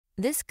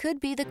This could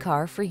be the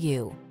car for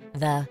you.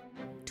 The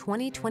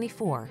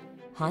 2024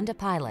 Honda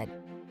Pilot.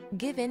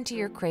 Give in to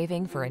your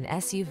craving for an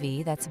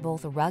SUV that's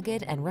both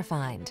rugged and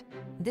refined.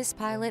 This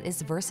Pilot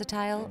is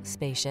versatile,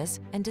 spacious,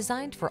 and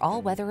designed for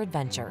all-weather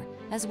adventure,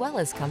 as well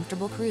as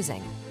comfortable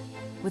cruising.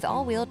 With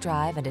all-wheel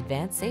drive and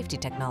advanced safety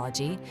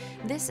technology,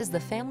 this is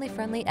the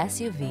family-friendly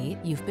SUV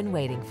you've been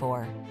waiting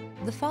for.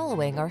 The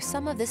following are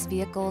some of this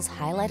vehicle's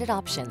highlighted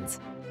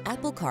options: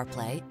 Apple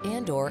CarPlay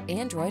and/or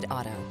Android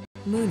Auto,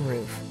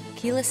 moonroof,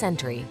 keyless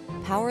entry,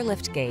 power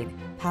liftgate,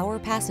 power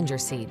passenger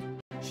seat,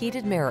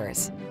 heated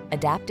mirrors,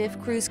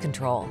 adaptive cruise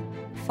control,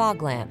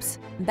 fog lamps,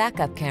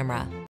 backup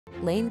camera,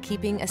 lane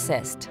keeping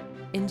assist.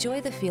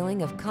 Enjoy the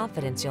feeling of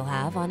confidence you'll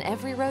have on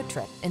every road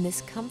trip in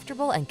this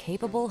comfortable and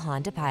capable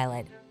Honda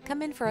Pilot.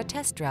 Come in for a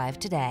test drive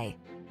today.